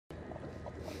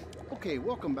Okay,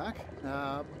 welcome back.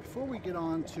 Before we get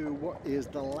on to what is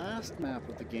the last map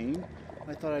of the game,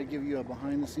 I thought I'd give you a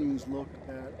behind-the-scenes look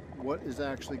at what is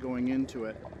actually going into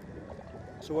it.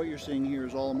 So what you're seeing here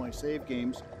is all of my save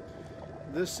games.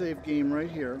 This save game right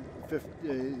here,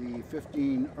 the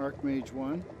 15 Mage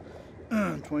 1,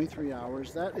 23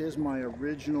 hours, that is my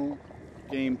original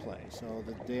gameplay. So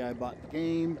the day I bought the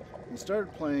game and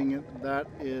started playing it, that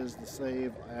is the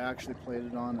save I actually played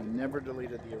it on and never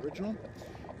deleted the original.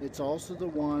 It's also the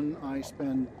one I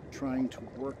spend trying to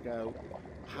work out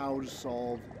how to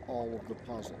solve all of the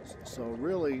puzzles. So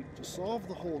really, to solve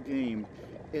the whole game,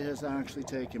 it has actually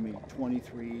taken me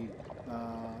 23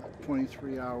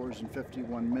 hours and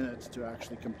 51 minutes to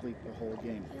actually complete the whole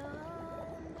game.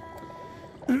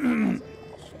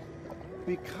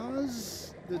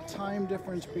 Because the time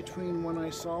difference between when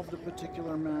I solved a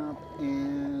particular map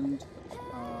and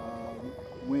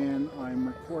when I'm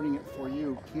recording it for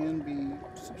you can be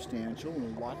substantial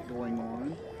and a lot going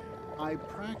on, I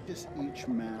practice each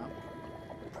map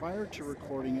prior to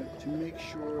recording it to make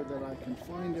sure that I can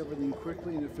find everything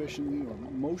quickly and efficiently, or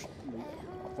mostly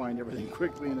find everything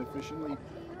quickly and efficiently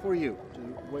for you, to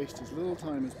waste as little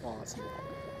time as possible.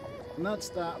 And that's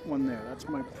that one there. That's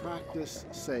my practice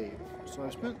save. So I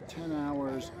spent 10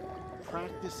 hours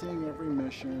practicing every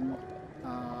mission,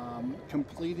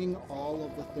 completing all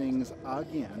of the things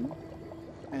again,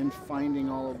 and finding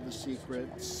all of the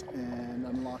secrets and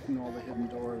unlocking all the hidden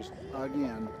doors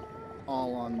again,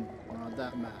 all on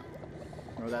that map,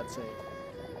 or that save.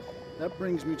 That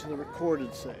brings me to the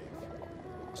recorded save.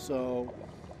 So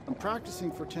I'm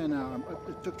practicing for 10 hours.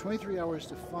 It took 23 hours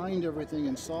to find everything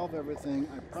and solve everything.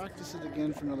 I practice it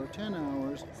again for another 10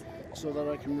 hours so that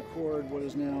I can record what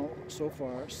is now, so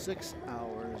far, 6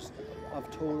 hours of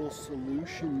total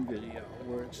solution video,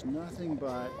 where it's nothing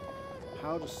but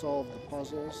how to solve the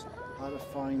puzzles, how to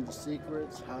find the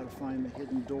secrets, how to find the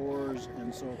hidden doors,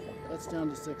 and so forth. That's down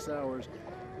to 6 hours.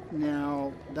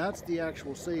 Now, that's the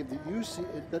actual save that you see.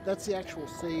 That's the actual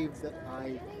save that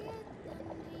I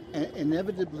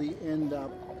inevitably end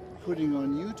up putting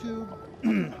on YouTube.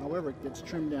 However, it gets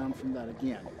trimmed down from that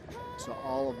again. So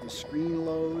all of the screen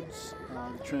loads,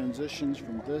 the transitions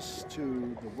from this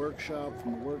to the workshop,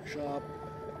 from the workshop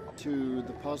to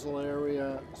the puzzle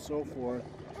area, so forth,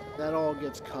 that all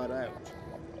gets cut out.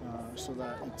 So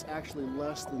that it's actually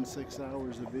less than 6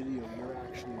 hours of video you're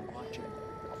actually watching.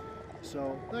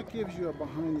 So that gives you a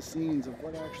behind the scenes of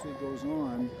what actually goes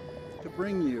on to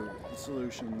bring you the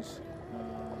solutions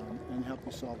and help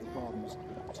you solve the problems.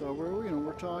 So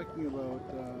we're talking about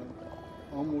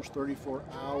almost 34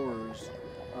 hours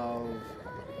of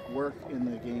work in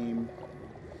the game,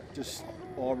 just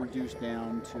all reduced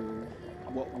down to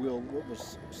what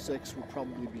was 6 will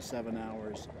probably be 7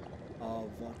 hours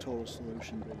of total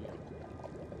solution video.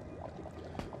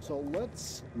 So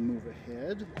let's move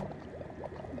ahead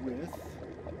with,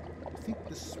 I think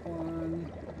this one,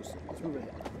 let's move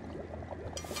ahead.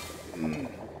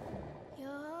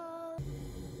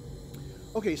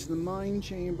 Okay, so the mind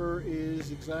chamber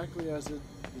is exactly as the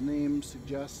name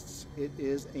suggests. It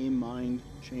is a mind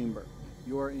chamber.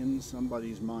 You are in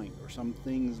somebody's mind, or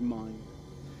something's mind.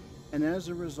 And as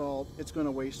a result, it's going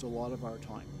to waste a lot of our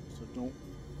time. So don't,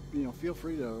 feel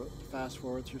free to fast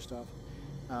forward through stuff.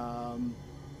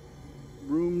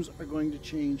 Rooms are going to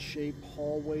change shape.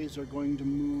 Hallways are going to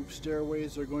move.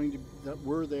 Stairways are going to, that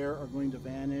were there, are going to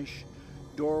vanish.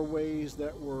 Doorways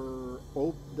that were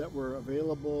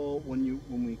available when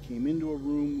we came into a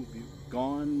room will be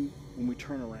gone when we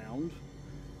turn around.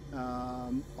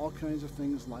 All kinds of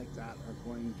things like that are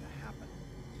going to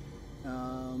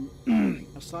happen.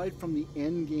 Aside from the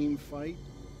end game fight,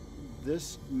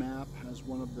 this map has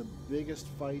one of the biggest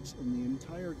fights in the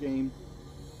entire game.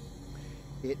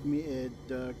 It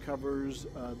covers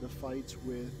the fights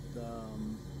with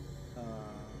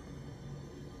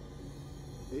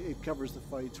it covers the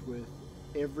fights with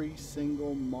every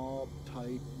single mob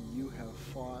type you have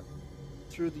fought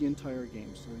through the entire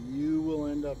game. So you will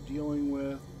end up dealing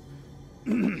with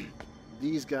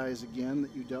these guys again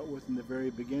that you dealt with in the very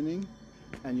beginning,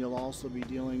 and you'll also be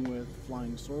dealing with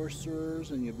flying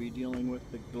sorcerers, and you'll be dealing with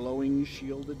the glowing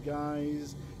shielded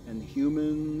guys and the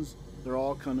humans. They're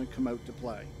all going to come out to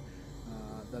play.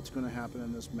 That's going to happen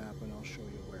in this map, and I'll show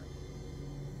you where.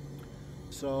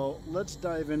 So let's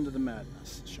dive into the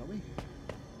madness, shall we?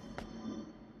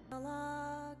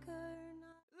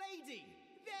 Lady,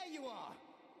 there you are!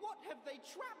 What have they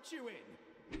trapped you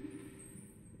in?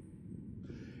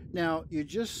 Now, you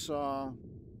just saw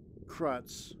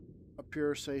Krutz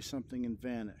appear, say something, and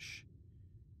vanish.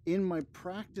 In my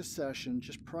practice session,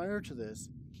 just prior to this,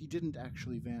 he didn't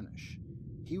actually vanish.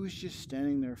 He was just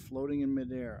standing there floating in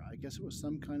midair. I guess it was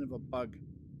some kind of a bug.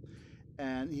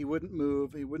 And he wouldn't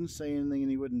move, he wouldn't say anything,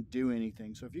 and he wouldn't do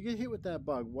anything. So if you get hit with that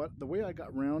bug, the way I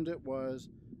got around it was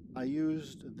I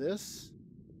used this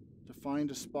to find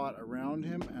a spot around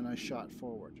him, and I shot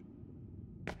forward.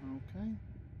 Okay,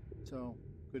 so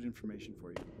good information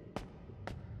for you.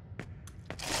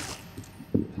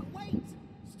 Wait!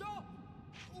 Stop!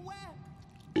 Where?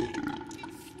 It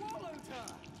swallowed her!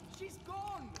 She's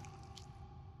gone!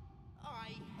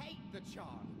 I hate the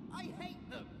charm. I hate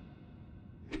them!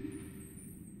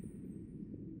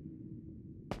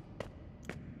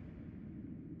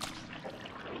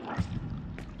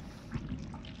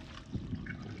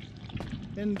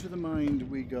 Into the mind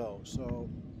we go. So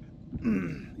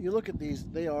you look at these,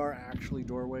 they are actually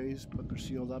doorways, but they're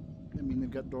sealed up. I mean, they've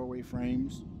got doorway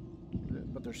frames,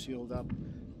 but they're sealed up.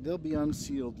 They'll be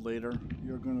unsealed later.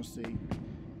 You're going to see.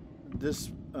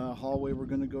 This hallway we're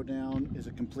going to go down is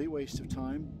a complete waste of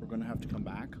time. We're going to have to come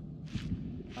back.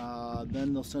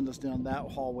 Then they'll send us down that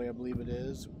hallway, I believe it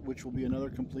is, which will be another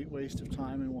complete waste of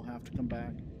time, and we'll have to come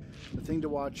back. The thing to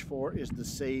watch for is the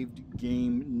saved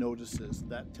game notices.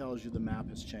 That tells you the map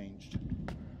has changed.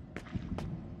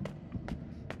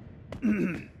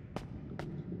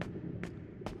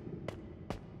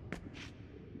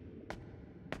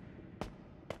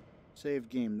 Saved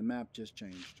game, the map just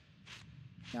changed.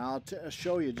 Now I'll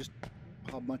show you just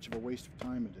how much of a waste of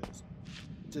time it is.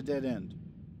 It's a dead end.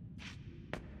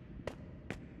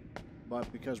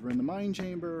 But because we're in the mind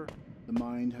chamber, the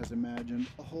mind has imagined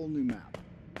a whole new map.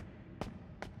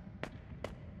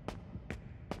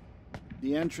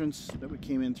 The entrance that we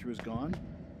came in through is gone.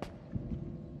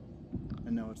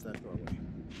 And now it's that doorway.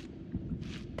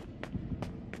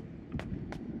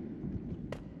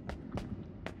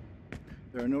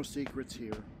 There are no secrets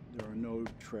here. There are no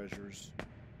treasures.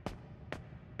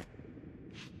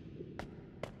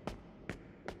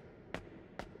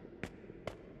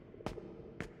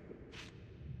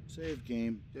 Save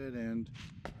game, dead end,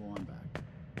 go on back.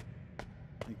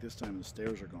 I think this time the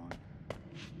stairs are gone.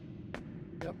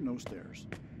 Yep, no stairs.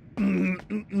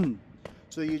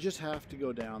 So you just have to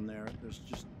go down there. There's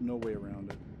just no way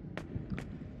around it.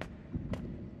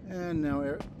 And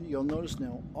now you'll notice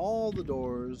now all the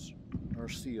doors are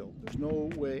sealed. There's no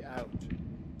way out.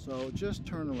 So just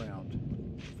turn around.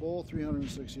 Full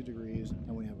 360 degrees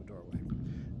and we have a doorway.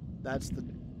 That's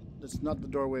not the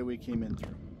doorway we came in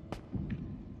through.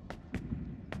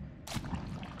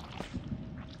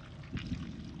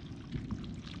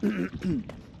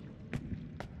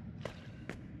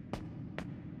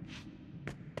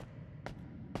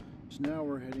 So now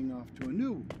we're heading off to a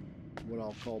new, what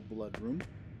I'll call blood room.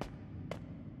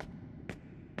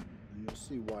 And you'll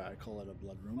see why I call it a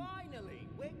blood room. Finally,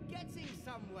 we're getting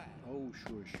somewhere. Oh,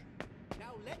 shush.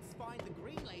 Now let's find the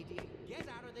Green Lady and get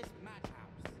out of this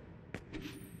madhouse.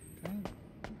 Okay.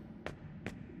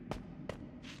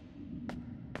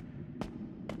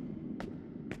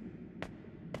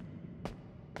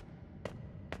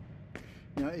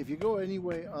 Now, if you go any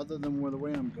way other than the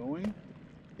way I'm going,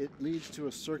 it leads to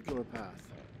a circular path.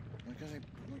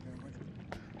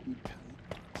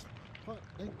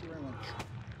 Thank you very much.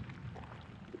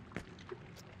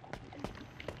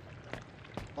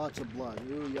 Lots of blood.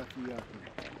 Ooh, yucky, yucky.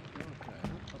 Okay.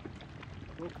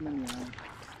 Poke him in the eye.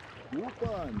 Whoop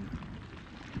on.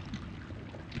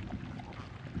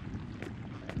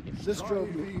 This drove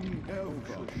me.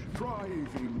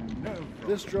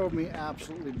 This drove me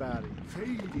absolutely batty.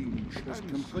 This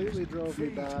completely drove me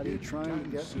batty, trying to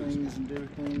get things and do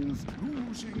things.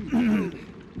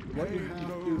 What you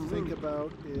have to think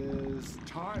about is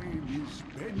time is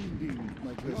bending.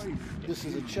 Like this. This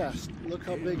is a chest. Look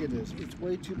how big it is. It's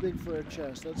way too big for a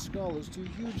chest. That skull is too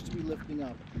huge to be lifting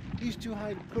up. He's too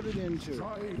high to put it into.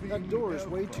 That door is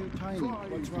way too tiny.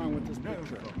 What's wrong with this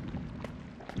picture?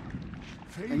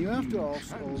 And you have to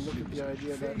also look at the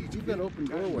idea that you've got open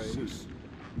doorways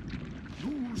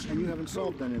and you haven't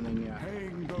solved anything yet.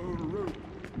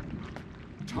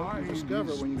 What you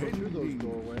discover when you go through those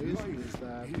doorways is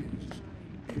that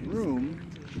the room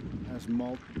has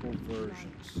multiple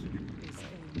versions.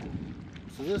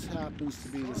 So this happens to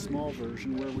be the small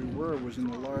version. Where we were was in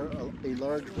a large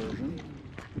version.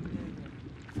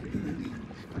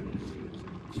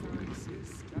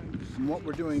 And what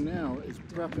we're doing now is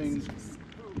prepping.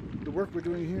 The work we're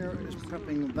doing here is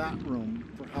prepping that room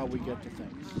for how we get to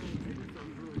things.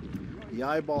 The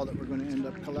eyeball that we're going to end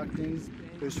up collecting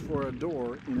is for a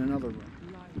door in another room.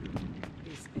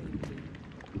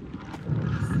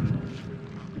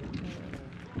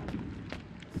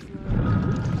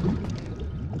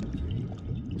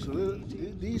 So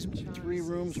these three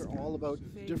rooms games are all about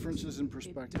differences in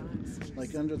perspective.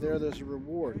 Like under there's a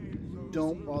reward.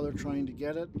 Don't bother trying to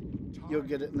get it. You'll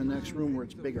get it in the next room where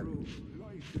it's bigger.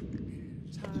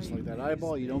 Just like that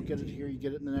eyeball, you don't get it here, you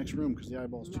get it in the next room because the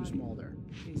eyeball's too small there.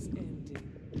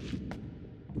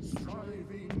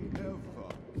 Striving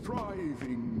ever,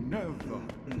 thriving never.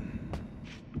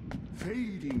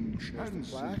 Fading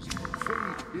chances,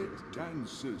 fate it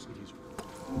dances.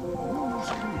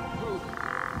 Losing hope,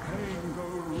 hang the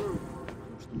rope.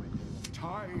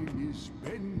 Time is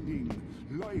bending,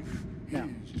 life Now,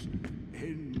 is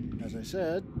ending. as I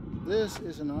said, this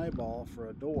is an eyeball for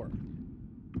a door.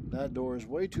 That door is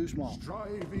way too small.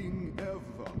 Striving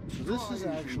ever, So this is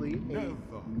actually a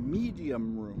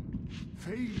medium room.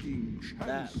 fading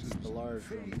chances, That's the large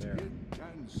room fate there. it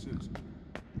dances.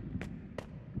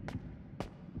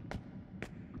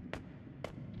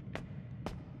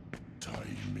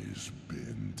 Time is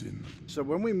bending. So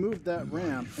when we moved that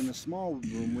ramp in the small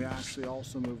room, we actually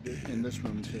also moved it in this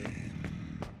room too.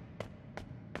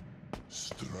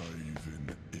 Striving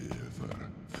ever,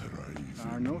 thriving.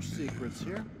 There are no secrets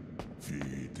here.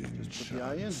 Fading Just put the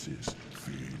eye in. chances,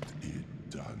 fate it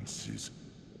dances.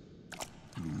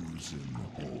 Losing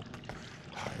hope,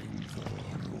 hang the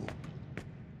rope.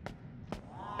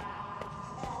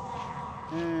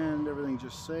 And everything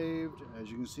just saved. As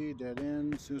you can see, dead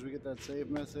end. As soon as we get that save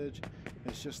message,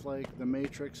 it's just like the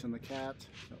Matrix and the cat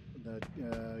that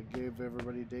gave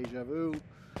everybody deja vu.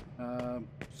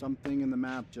 Something in the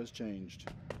map just changed.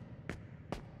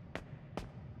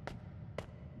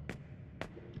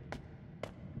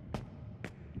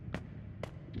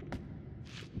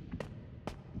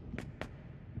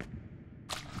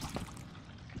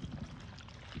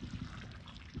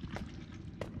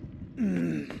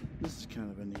 This is kind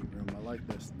of a neat room. I like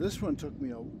this. This one took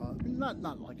me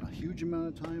not like a huge amount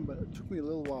of time, but it took me a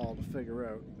little while to figure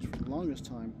out. For the longest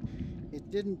time, it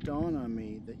didn't dawn on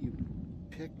me that you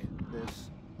pick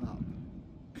this up.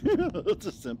 It's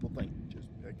a simple thing. Just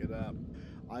pick it up.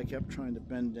 I kept trying to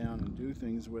bend down and do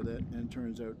things with it, and it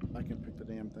turns out I can pick the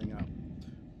damn thing up.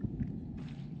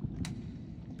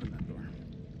 Open that door.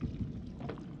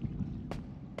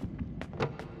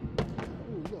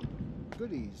 Oh, look.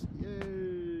 Goodies. Yay.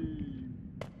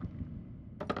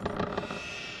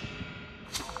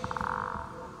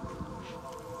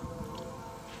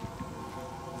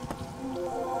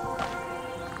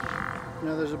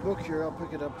 Now there's a book here. I'll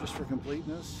pick it up just for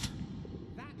completeness.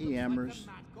 That looks He hammers.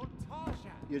 like the mad god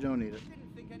Tarsha. You don't need it.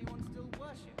 Didn't think anyone still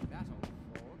worshipped that old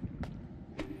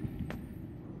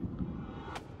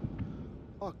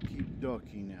fraud. Okie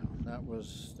dokie now. That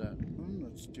was that one.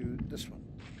 Let's do this one.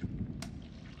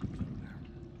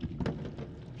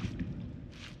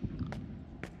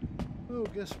 Oh,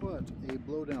 guess what? A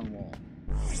blowdown wall.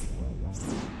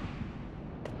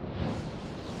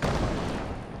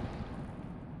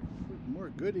 More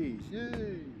goodies.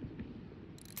 Yay!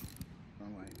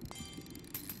 Wrong way.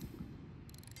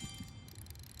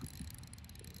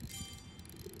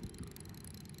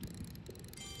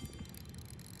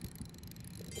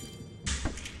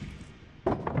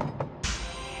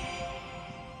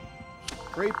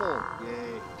 Crapple!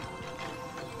 Yay!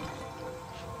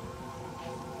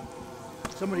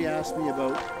 Somebody asked me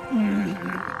about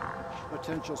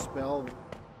potential spell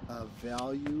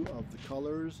value of the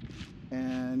colors,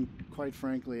 and quite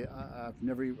frankly, I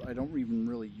don't even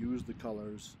really use the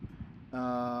colors.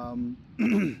 The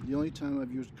only time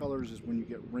I've used colors is when you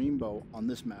get rainbow on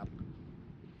this map.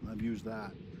 I've used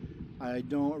that. I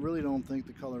really don't think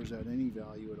the colors add any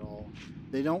value at all.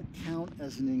 They don't count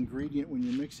as an ingredient when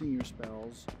you're mixing your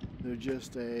spells. They're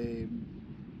just a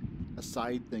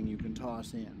side thing you can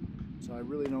toss in. So I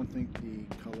really don't think the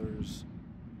colors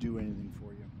do anything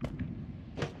for you.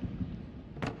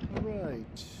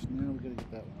 Alright, now we gotta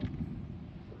get that one.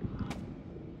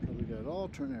 We got it all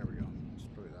turned. There we go. Let's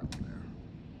put that one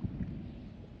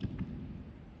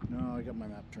there. No, I got my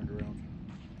map turned around.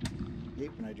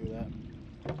 Hate when I do that.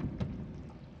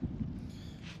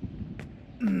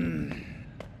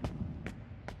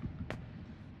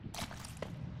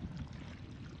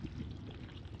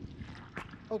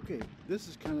 Okay, this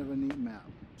is kind of a neat map.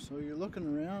 So you're looking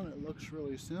around, it looks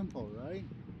really simple, right?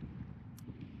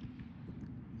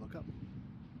 Look up.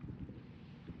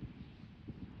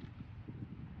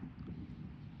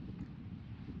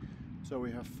 So we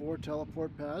have 4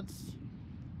 teleport pads,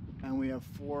 and we have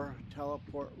 4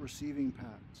 teleport receiving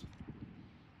pads.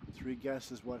 3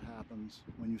 guesses what happens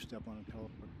when you step on a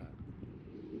teleport pad.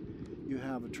 You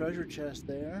have a treasure chest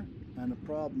there, and a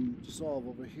problem to solve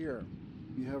over here.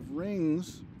 You have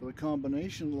rings for the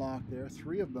combination lock there,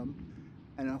 3 of them,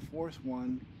 and a 4th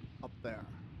one up there.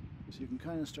 So you can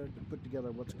kind of start to put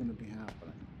together what's going to be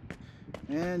happening.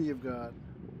 And you've got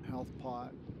health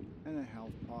pot and a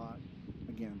health pot.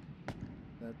 Again,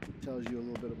 that tells you a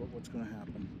little bit about what's going to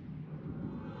happen.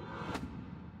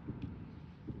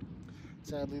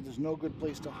 Sadly, there's no good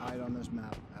place to hide on this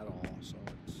map at all, so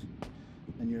it's,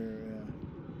 and you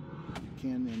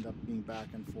can end up being back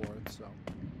and forth, so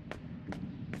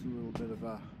it's a little bit of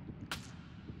a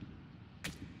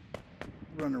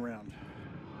run around.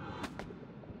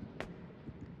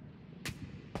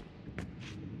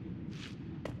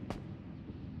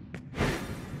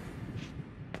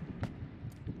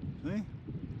 See?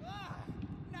 Ah!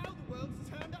 Now the world's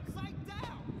turned upside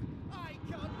down! I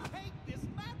can't take this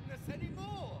madness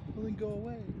anymore! Well, then go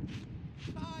away.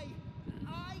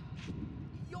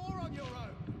 You're on your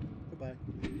own! Goodbye.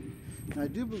 Now, I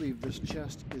do believe this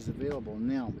chest is available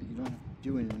now, but you don't have to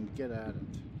do anything to get at it.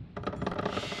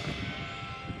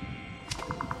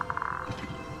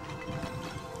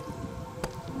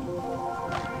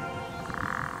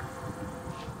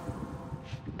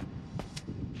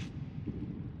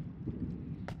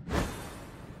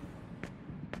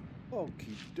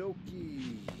 Okie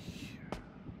dokie.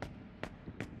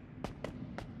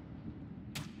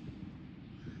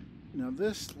 Now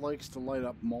this likes to light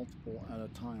up multiple at a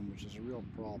time, which is a real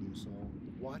problem, so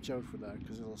watch out for that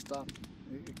because it'll stop.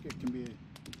 It can be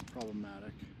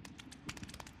problematic.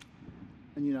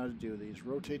 And you know how to do these.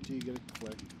 Rotate till you get a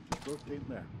click. Just rotate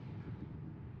there.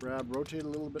 Grab, rotate a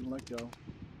little bit and let go.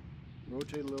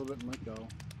 Rotate a little bit and let go.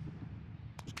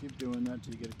 Just keep doing that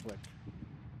till you get a click.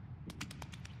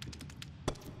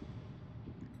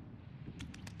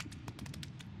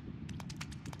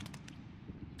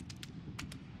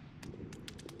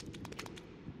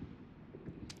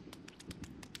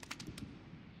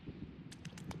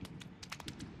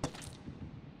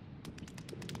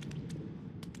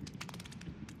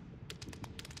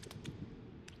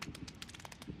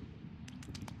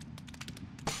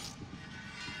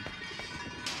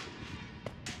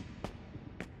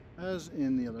 As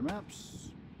in the other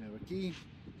maps, you have a key.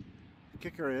 The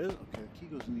kicker is, okay, the key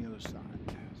goes on the other side.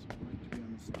 So I like to be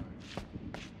on the side.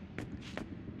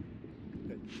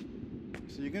 Good.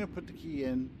 So you're going to put the key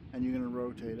in and you're going to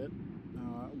rotate it.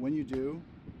 When you do,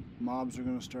 mobs are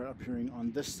going to start appearing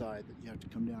on this side that you have to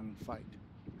come down and fight.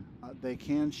 They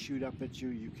can shoot up at you,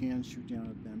 you can shoot down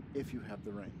at them if you have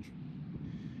the range.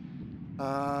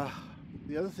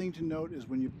 The other thing to note is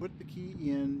when you put the key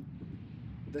in,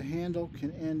 the handle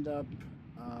can end up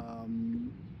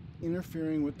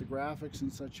interfering with the graphics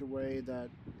in such a way that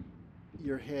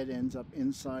your head ends up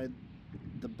inside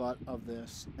the butt of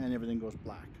this and everything goes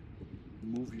black.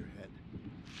 Move your head.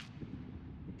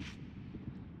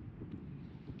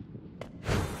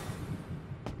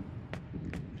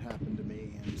 It happened to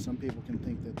me, and some people can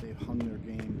think that they've hung their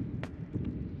game.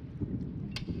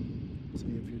 See,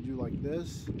 if you do like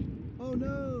this, oh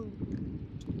no!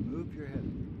 Just move your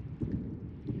head.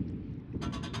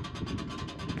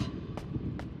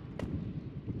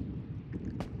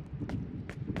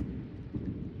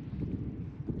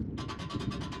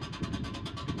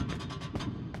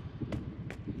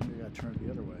 You gotta turn it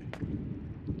the other way.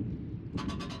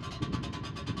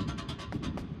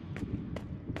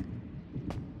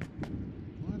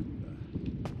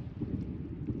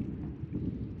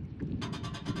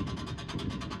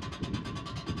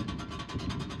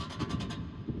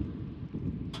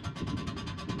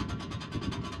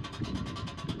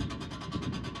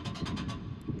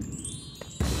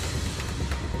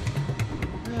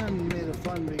 And may the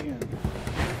fun begin.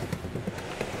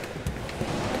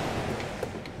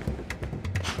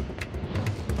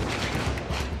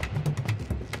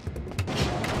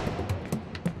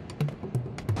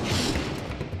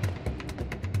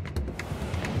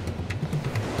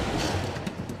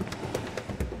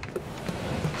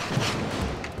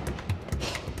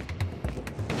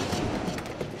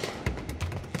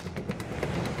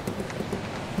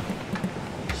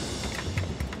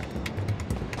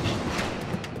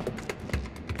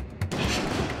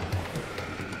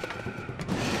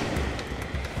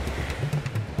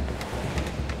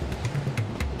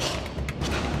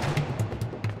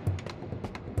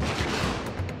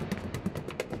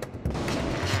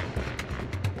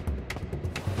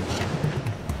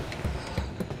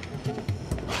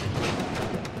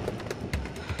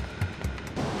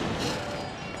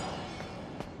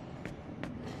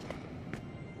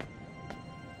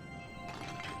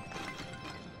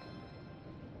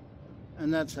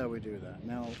 And that's how we do that.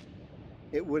 Now,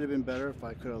 it would have been better if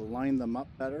I could have lined them up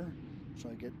better. So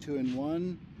I get 2 in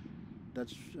 1.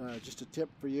 That's just a tip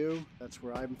for you. That's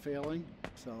where I'm failing.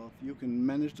 So if you can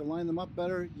manage to line them up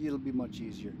better, it'll be much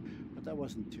easier. But that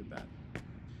wasn't too bad.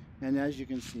 And as you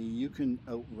can see, you can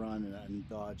outrun and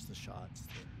dodge the shots.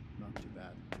 They're not too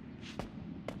bad.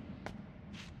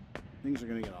 Things are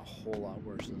going to get a whole lot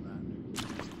worse than that.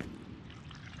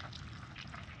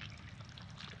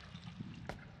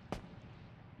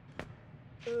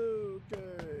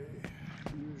 Okay.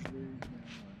 Usually,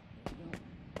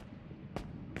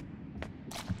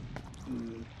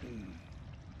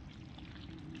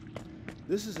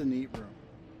 This is a neat room.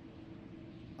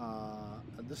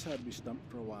 This had to be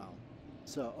stumped for a while.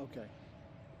 So, okay.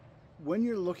 When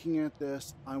you're looking at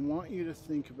this, I want you to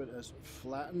think of it as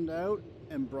flattened out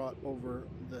and brought over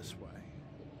this way.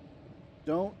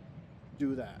 Don't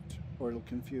do that, or it'll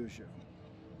confuse you.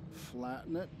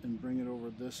 Flatten it and bring it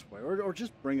over this way, or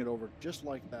just bring it over just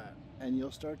like that, and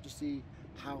you'll start to see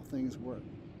how things work.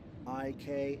 I,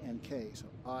 K, and K. So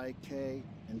I, K,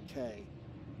 and K.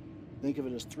 Think of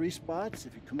it as 3 spots.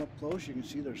 If you come up close, you can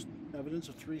see there's evidence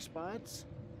of 3 spots.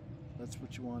 That's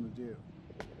what you want to do.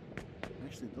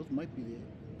 Actually, those might be the...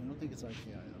 I don't think it's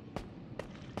IKI though.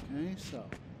 Okay, so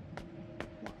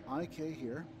IK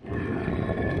here. You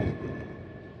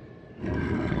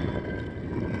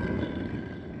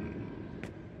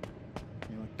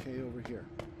want K over here.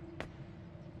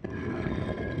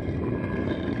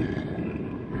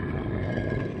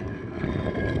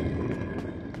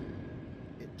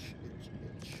 Itch.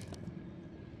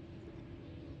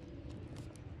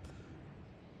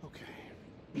 Okay,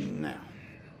 now.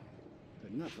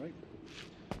 Good enough, right?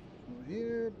 Over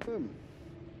here, boom.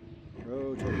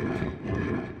 Rotate.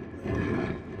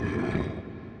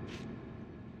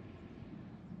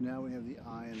 Now we have the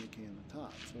I and the K on the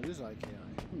top. So it is IKI.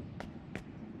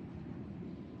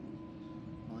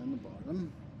 I on the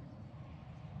bottom.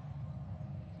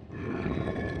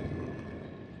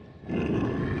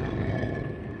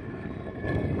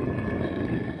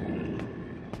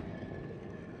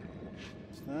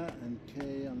 It's that and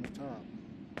K on the top.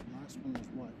 Last one was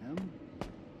what? M?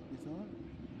 You thought?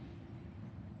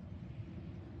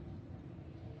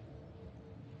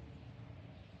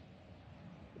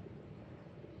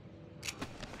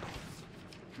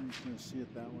 I'm just going to see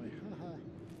it that way. Haha.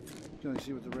 You can only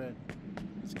see with the red.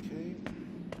 It's K.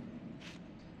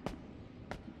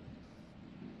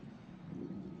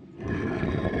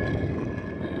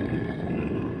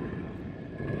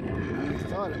 And you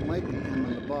thought it might be M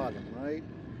on the bottom, right?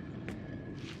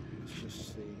 Let's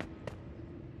just see.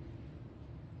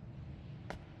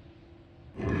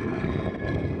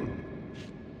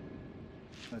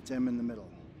 That's M in the middle.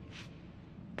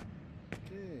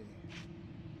 Okay.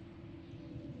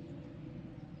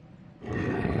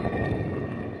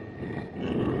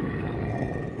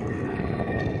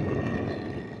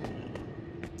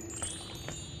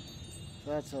 So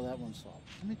that's how that one's solved.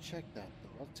 Let me check that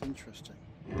though. That's interesting.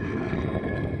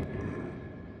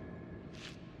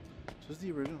 So this is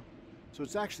the original. So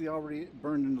it's actually already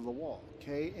burned into the wall.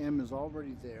 KM is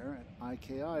already there and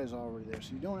IKI is already there.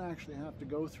 So you don't actually have to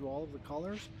go through all of the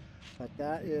colors, but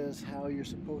that is how you're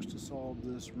supposed to solve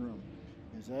this room.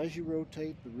 Is as you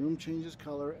rotate, the room changes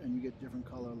color and you get different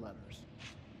color letters.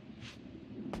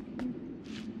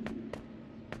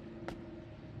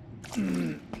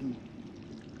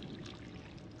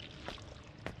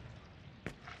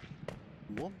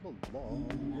 Blah, blah, blah.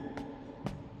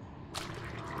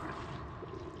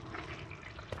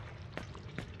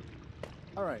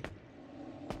 All right,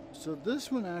 so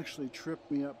this one actually tripped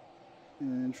me up in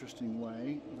an interesting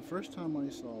way. The first time I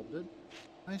solved it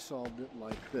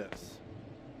like this.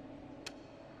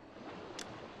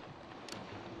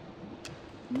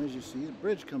 And as you see, the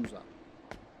bridge comes up.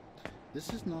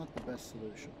 This is not the best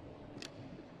solution.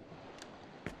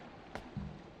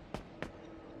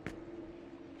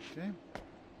 Okay,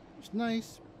 it's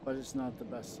nice, but it's not the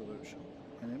best solution.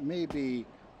 And it may be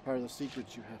part of the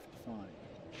secrets you have to find.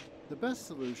 The best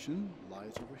solution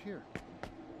lies over here.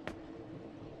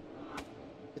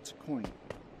 It's a coin.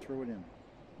 Throw it in.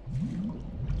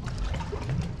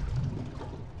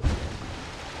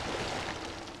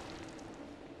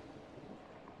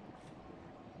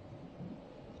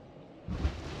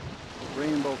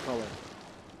 Rainbow color.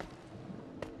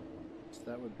 So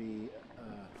that would be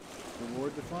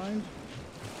reward defined.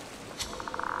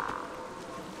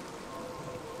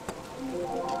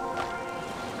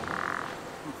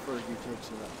 Fergie takes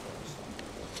it up first.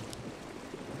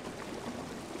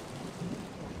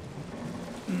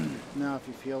 Now, if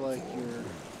you feel like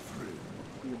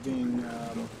you're being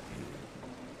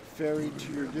ferried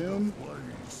to your doom,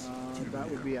 that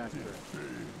would be accurate.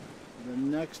 The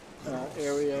next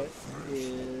area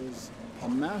is a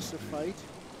massive fight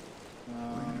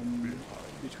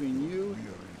between you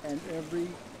and every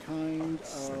kind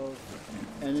of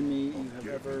enemy you have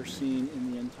ever seen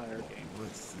in the entire game.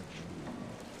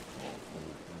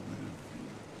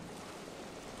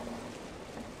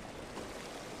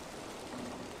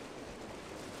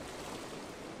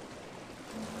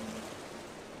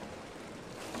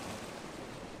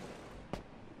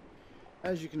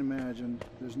 As you can imagine,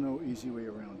 there's no easy way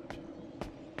around it.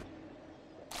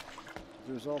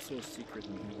 There's also a secret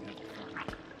in here we have to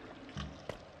find.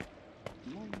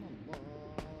 La, la, la.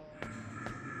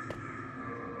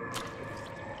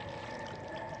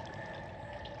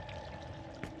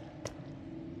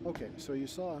 Okay, so you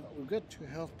saw we've got 2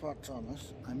 health pots on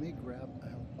us. I may grab a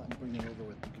health pot and bring it over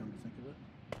with me, come to think of it.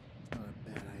 It's not a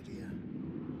bad idea.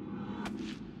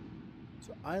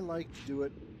 So I like to do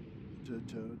it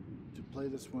to play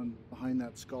this one behind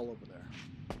that skull over there.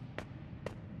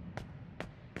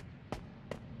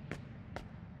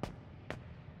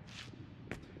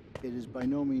 It is by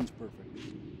no means perfect.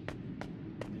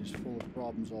 It is full of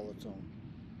problems all its own.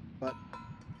 But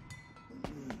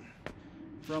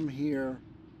from here,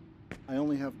 I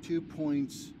only have 2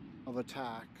 points of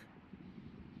attack,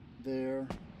 there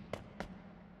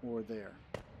or there.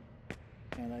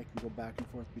 And I can go back and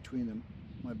forth between them.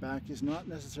 My back is not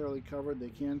necessarily covered. They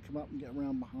can come up and get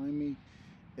around behind me.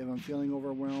 If I'm feeling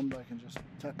overwhelmed, I can just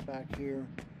tuck back here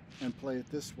and play it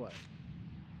this way.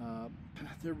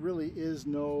 There really is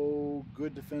no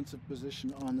good defensive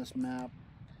position on this map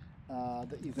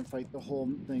that you can fight the whole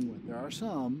thing with. There are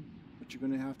some, but you're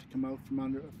going to have to come out from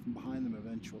behind them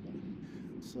eventually.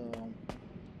 So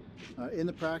in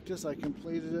the practice, I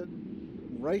completed it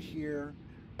right here.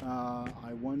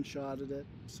 I one-shotted it,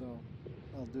 so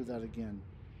I'll do that again.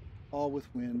 All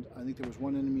with wind. I think there was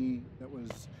one enemy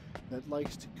that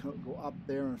likes to go up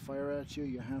there and fire at you.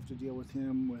 You have to deal with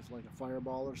him with like a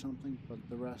fireball or something, but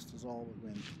the rest is all with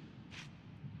wind.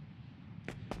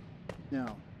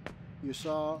 Now, you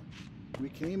saw we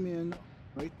came in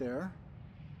right there.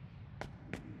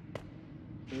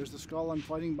 There's the skull I'm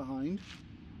fighting behind.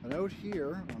 But out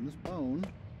here on this bone,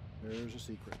 there's a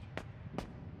secret.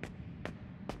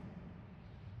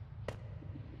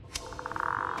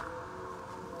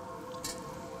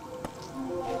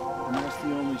 And that's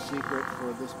the only secret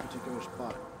for this particular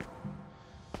spot.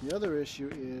 The other issue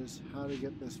is how to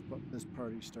get this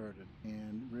party started.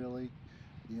 And really,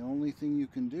 the only thing you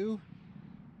can do,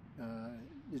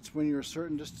 it's when you're a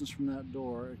certain distance from that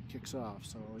door, it kicks off.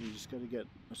 So you just got to get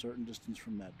a certain distance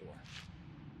from that door.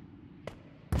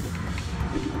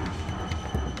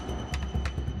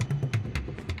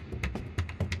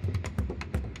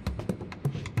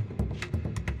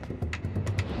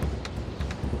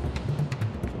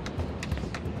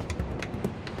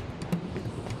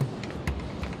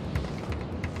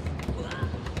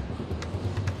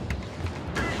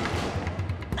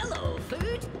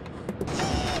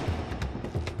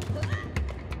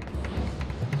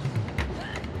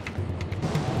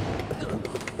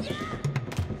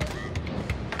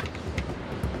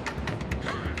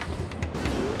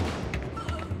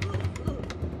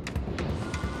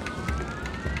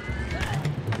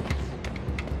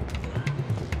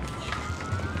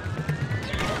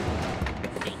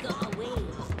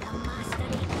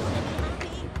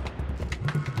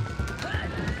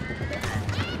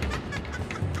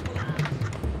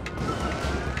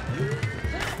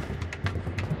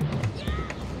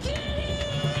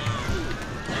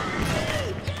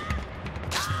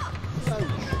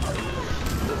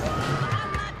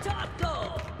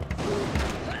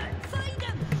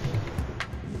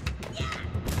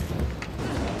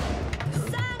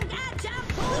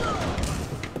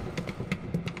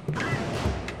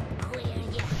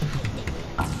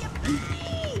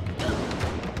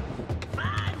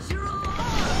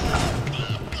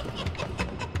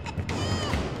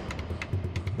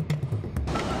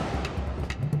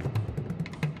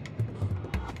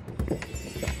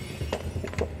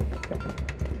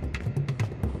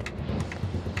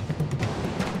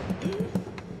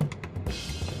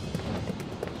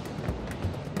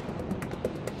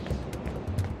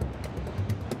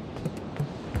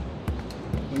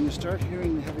 When you start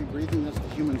hearing the heavy breathing, that's the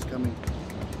humans coming.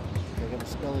 I got a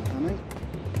skelly coming.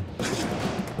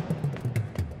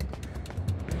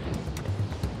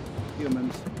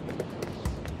 Humans.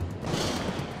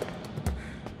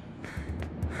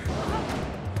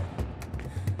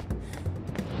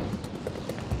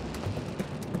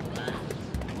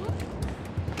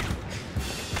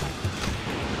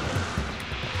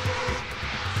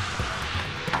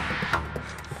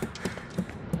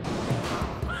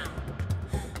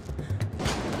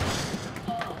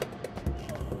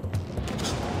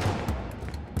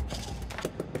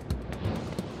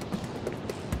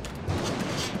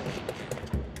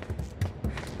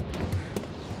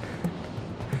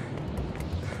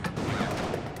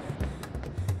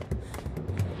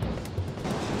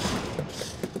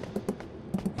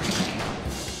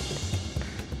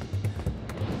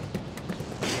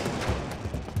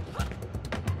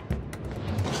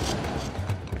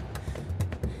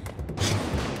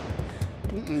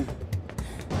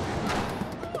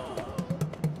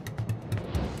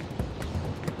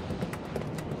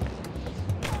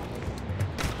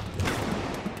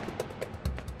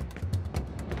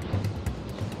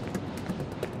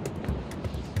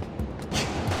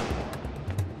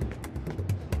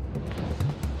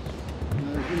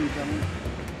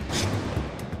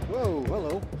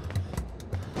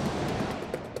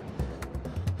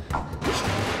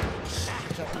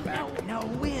 Now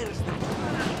where's that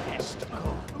pest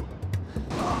gone?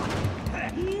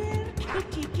 Here,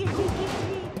 kitty, kitty,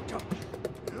 kitty.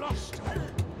 Lost her.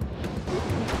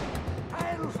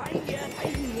 I'll find you.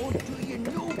 I won't do you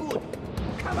no good.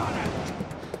 Come on out.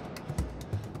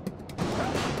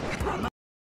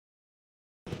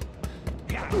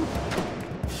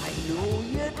 I know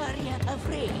you're very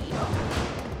afraid.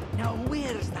 Now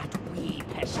where's that wee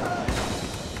pest?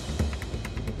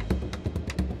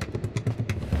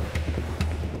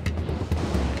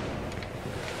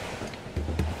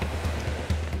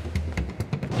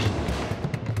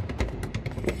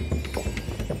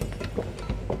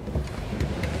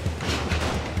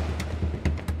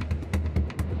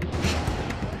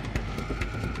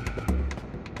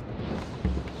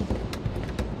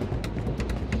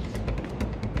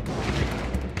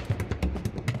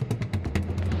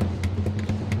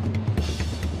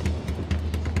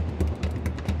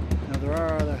 There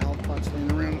are other health pots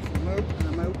laying around, so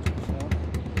I'm out, so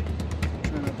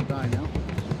try not to die now.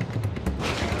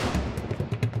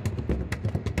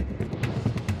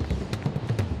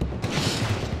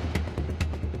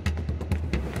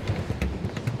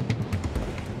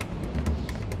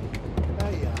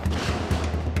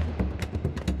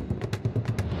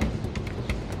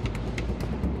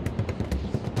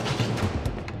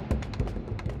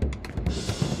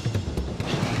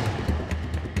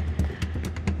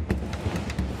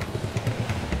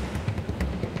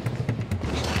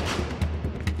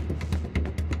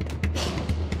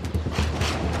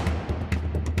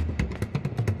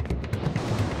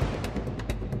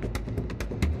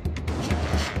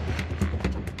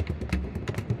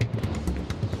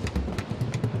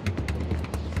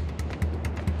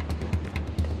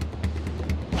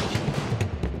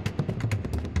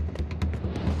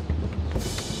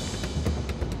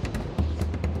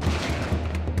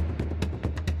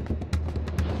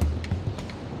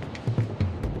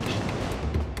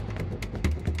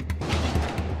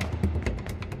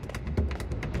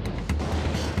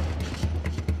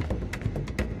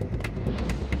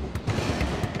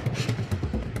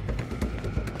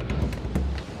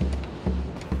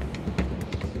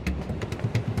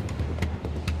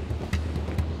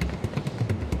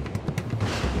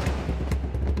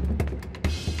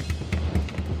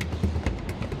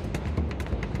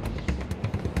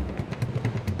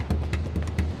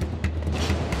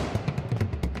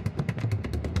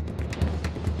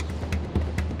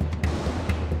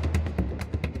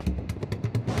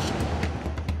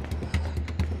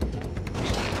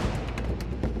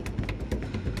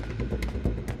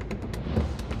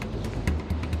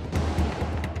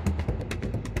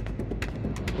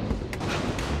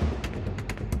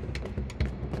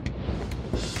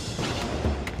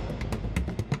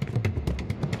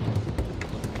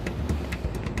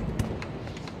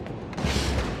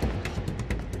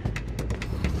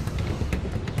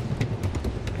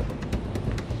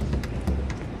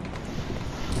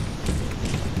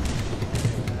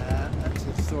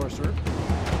 Sorcerer.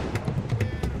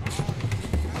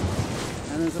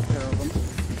 And there's a pair of them.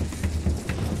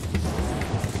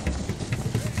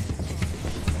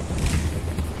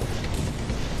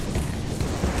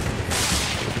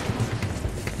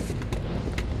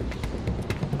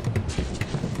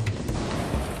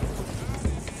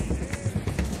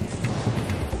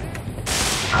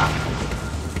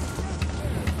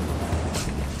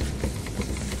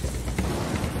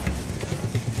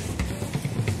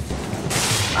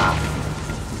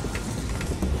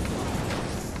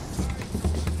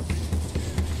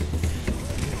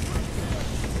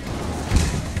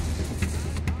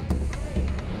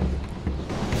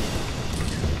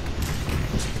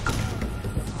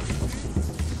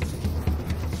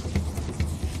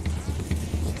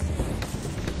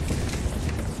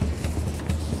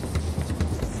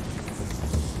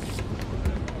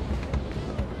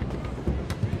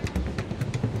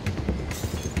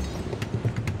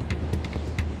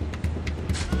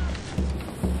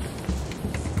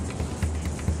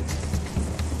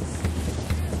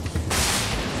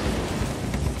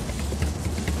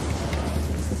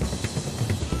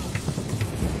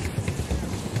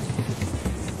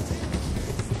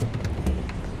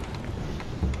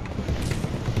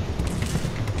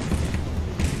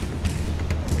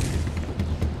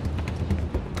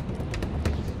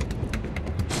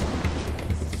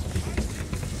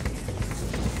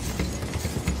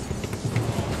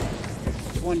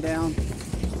 One down.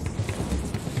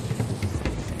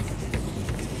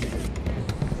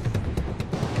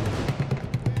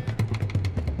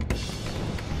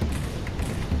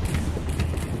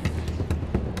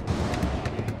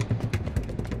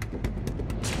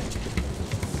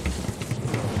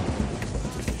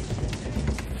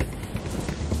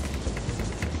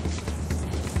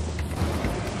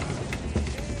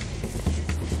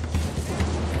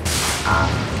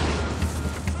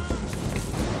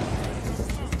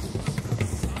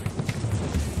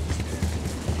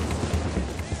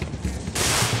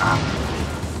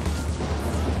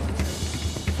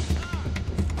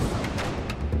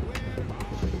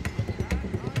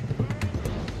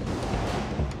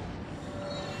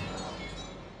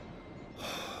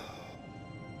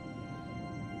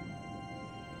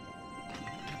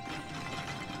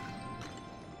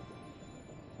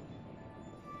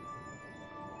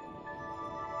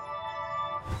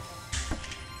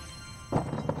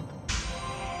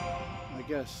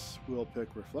 guess we'll pick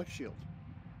Reflect Shield.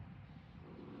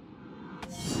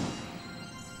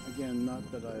 Again,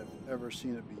 not that I've ever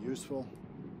seen it be useful.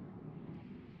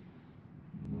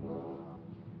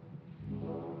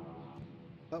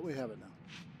 But we have it now.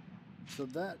 So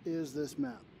that is this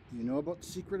map. You know about the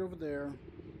secret over there.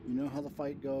 You know how the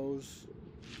fight goes.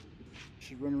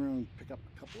 Should run around and pick up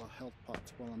a couple of health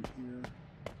pots while I'm here.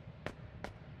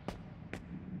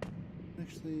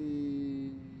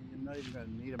 Actually, I'm not even going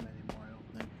to need them anymore, I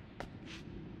don't think.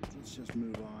 Let's just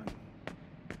move on.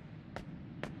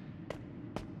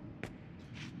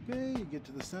 Okay, you get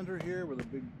to the center here where the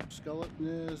big skeleton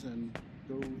is and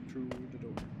go through the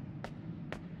door.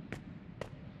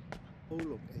 Oh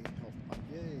look, a health pot,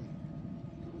 yay.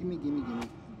 Gimme, gimme, gimme.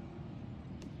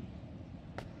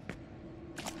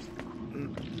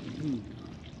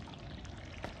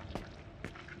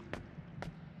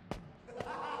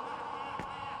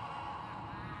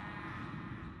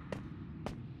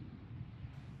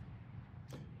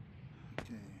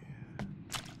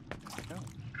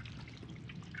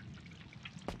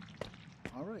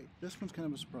 Alright, this one's kind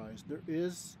of a surprise. There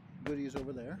is goodies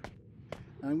over there.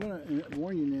 I'm going to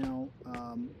warn you now,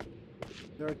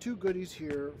 there are two goodies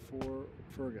here for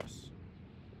Fergus.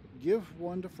 Give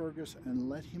one to Fergus and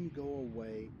let him go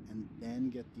away and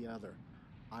then get the other.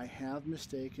 I have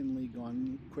mistakenly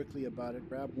gone quickly about it,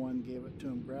 grabbed one, gave it to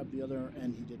him, grabbed the other,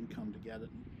 and he didn't come to get it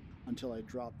until I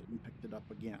dropped it and picked it up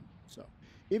again. So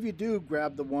if you do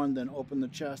grab the one, then open the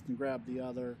chest and grab the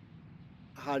other,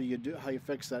 how you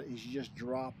fix that is you just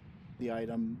drop the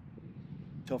item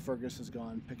till Fergus is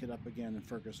gone, pick it up again, and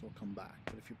Fergus will come back.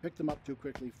 But if you pick them up too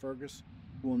quickly, Fergus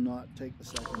will not take the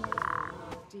second item.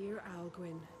 Dear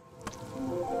Alguin.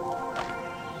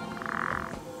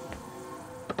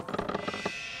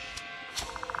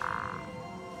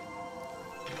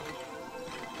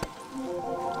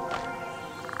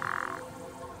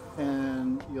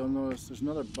 And you'll notice there's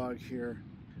another bug here.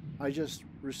 I just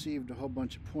received a whole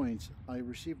bunch of points. I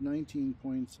received 19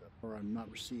 points, or I'm not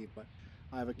received, but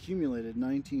I've accumulated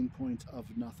 19 points of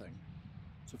nothing.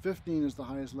 So 15 is the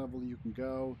highest level you can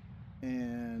go,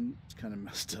 and it's kind of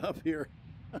messed up here.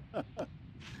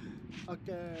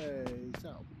 Okay,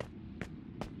 so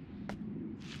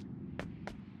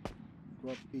go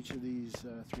up each of these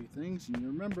three things, and you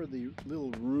remember the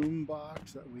little room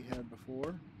box that we had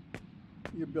before?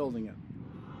 You're building it.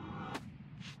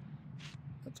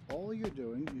 That's all you're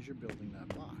doing is you're building that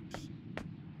box.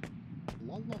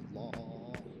 La la la.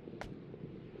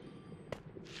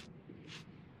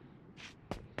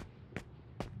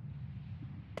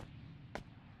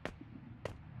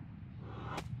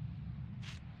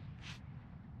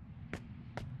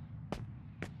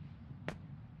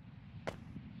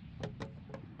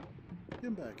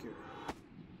 Get back here.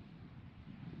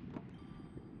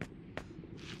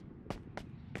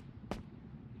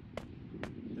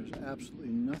 There's absolutely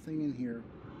nothing in here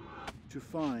to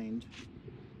find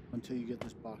until you get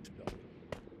this box built.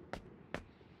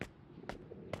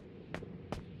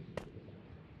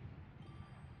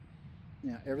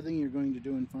 Now, everything you're going to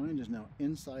do and find is now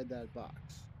inside that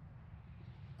box.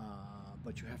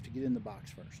 But you have to get in the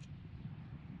box first.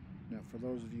 Now, for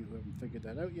those of you who haven't figured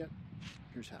that out yet,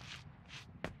 here's how.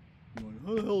 You're going,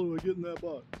 how the hell do I get in that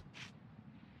box?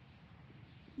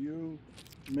 You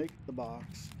make the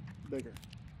box bigger.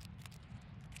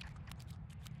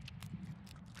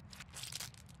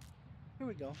 Here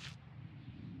we go.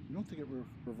 I don't think it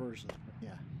reverses, but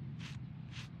yeah.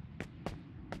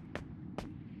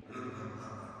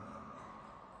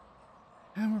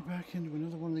 And we're back into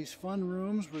another one of these fun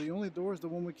rooms where the only door is the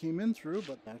one we came in through,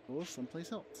 but that goes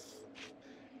someplace else.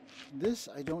 This,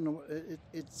 I don't know,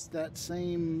 it's that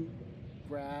same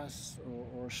grass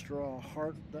or straw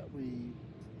heart that we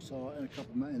saw in a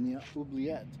couple in the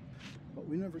oubliette, but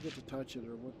we never get to touch it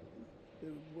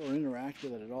or interact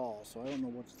with it at all, so I don't know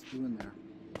what's doing there.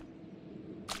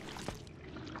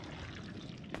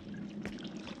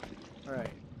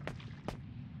 Alright.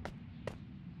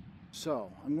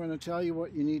 So, I'm going to tell you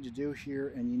what you need to do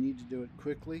here, and you need to do it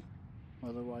quickly,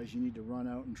 otherwise you need to run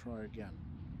out and try again.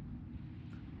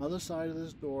 Other side of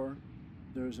this door,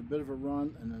 there's a bit of a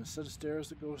run, and then a set of stairs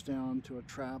that goes down to a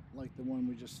trap like the one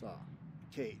we just saw,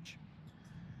 a cage.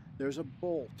 There's a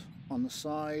bolt on the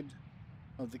side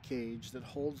of the cage that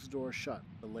holds the door shut.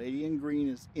 The lady in green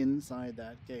is inside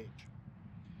that cage.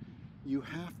 You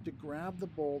have to grab the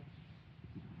bolt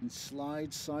and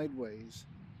slide sideways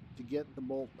to get the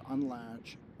bolt to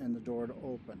unlatch and the door to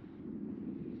open.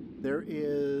 There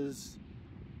is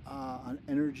an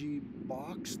energy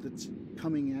box that's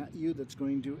coming at you that's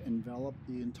going to envelop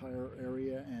the entire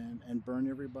area and burn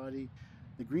everybody.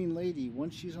 The green lady,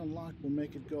 once she's unlocked, will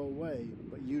make it go away,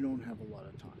 but you don't have a lot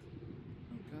of time.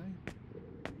 Okay?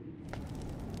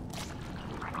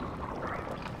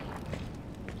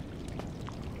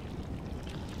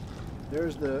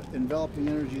 There's the enveloping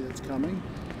energy that's coming.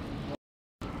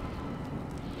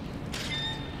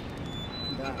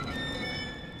 That.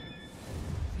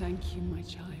 Thank you, my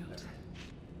child.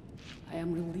 I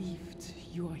am relieved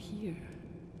you are here.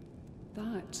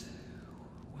 That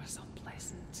was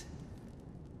unpleasant.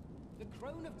 The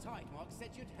Crone of Tidemark said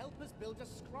you'd help us build a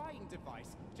scrying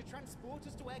device to transport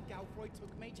us to where Galfroy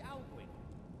took Mage Alwyn.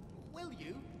 Will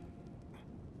you?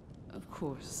 Of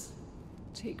course.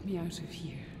 Take me out of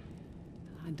here,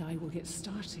 and I will get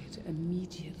started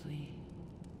immediately.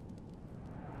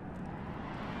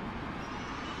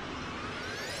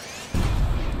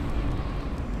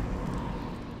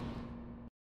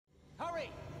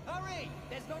 Hurry! Hurry!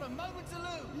 There's not a moment to lose!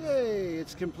 Yay,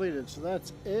 it's completed. So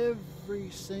that's every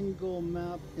single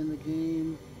map in the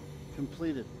game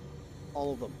completed.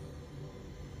 All of them.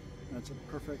 That's a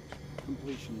perfect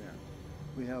completion there.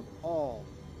 We have all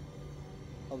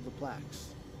of the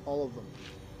plaques. All of them.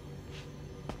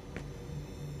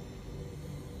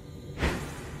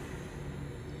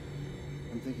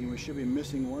 I'm thinking we should be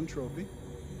missing one trophy.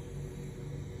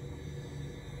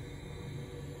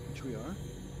 Which we are.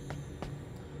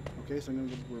 Okay, so I'm going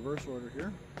to go reverse order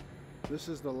here. This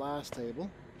is the last table.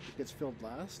 It gets filled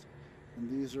last. And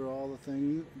these are all the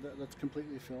things that's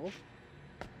completely filled.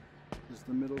 This is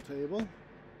the middle table.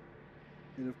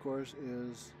 It, of course,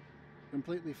 is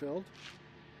completely filled.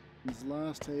 This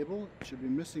last table should be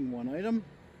missing one item.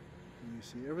 And you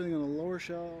see everything on the lower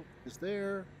shelf is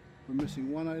there. We're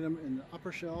missing one item in the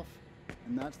upper shelf,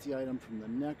 and that's the item from the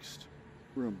next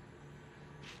room.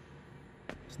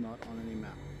 It's not on any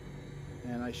map.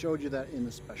 And I showed you that in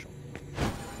the special.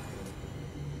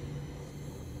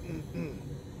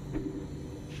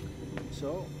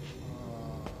 So,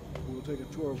 we'll take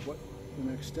a tour of what the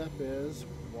next step is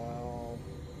while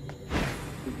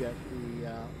we get the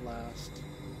last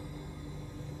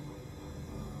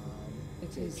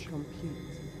It is complete.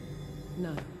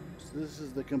 Now, so this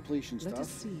is the completion let stuff. us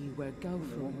see where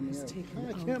Galfroy has taken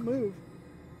I can't move.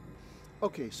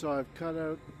 Okay, so I've cut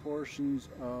out the portions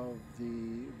of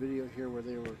the video here where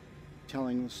they were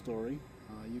telling the story.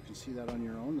 You can see that on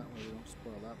your own, that way we don't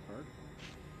spoil that part.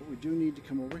 But we do need to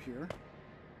come over here.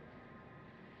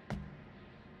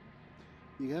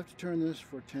 You have to turn this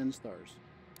for 10 stars.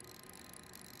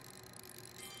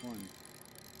 1,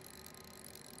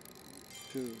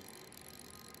 2,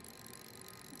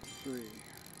 3,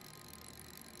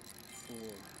 4,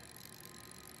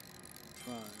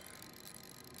 5,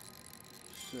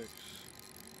 6,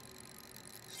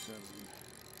 7,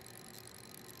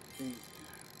 8,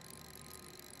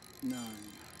 9,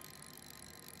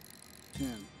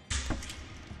 10.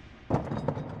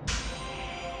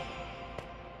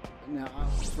 Now,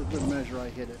 for good measure, I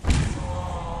hit it.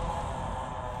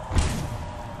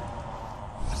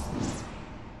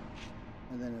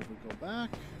 And then if we go back,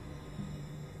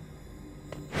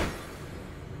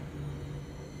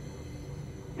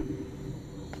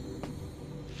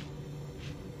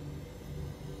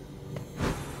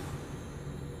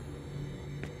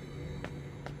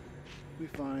 we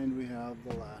find we have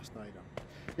the last item.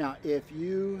 Now, if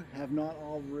you have not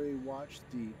already watched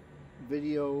the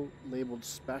video labeled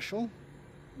special,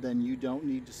 then you don't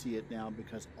need to see it now,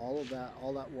 because all that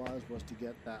was to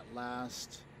get that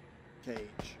last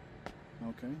cage.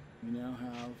 Okay, we now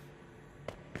have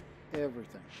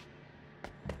everything.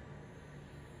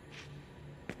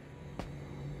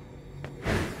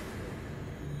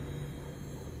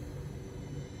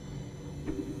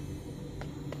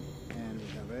 And we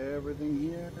have everything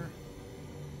here.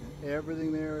 And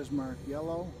everything there is marked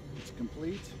yellow. It's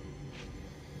complete.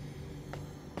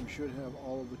 We should have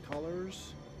all of the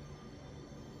colors.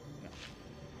 Yeah.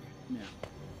 Now.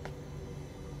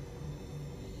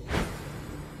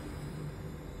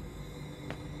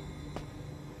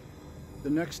 The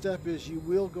next step is you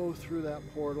will go through that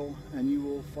portal and you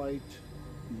will fight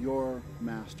your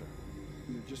master.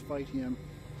 You just fight him.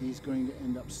 He's going to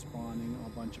end up spawning a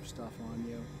bunch of stuff on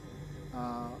you.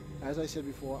 As I said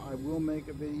before, I will make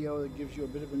a video that gives you a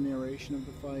bit of a narration of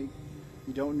the fight.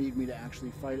 You don't need me to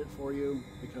actually fight it for you,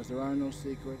 because there are no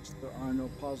secrets, there are no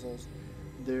puzzles.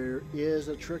 There is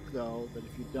a trick though, that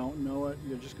if you don't know it,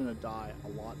 you're just going to die a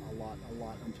lot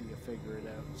until you figure it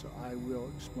out. So I will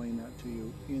explain that to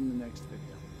you in the next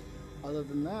video. Other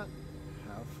than that,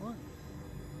 have fun.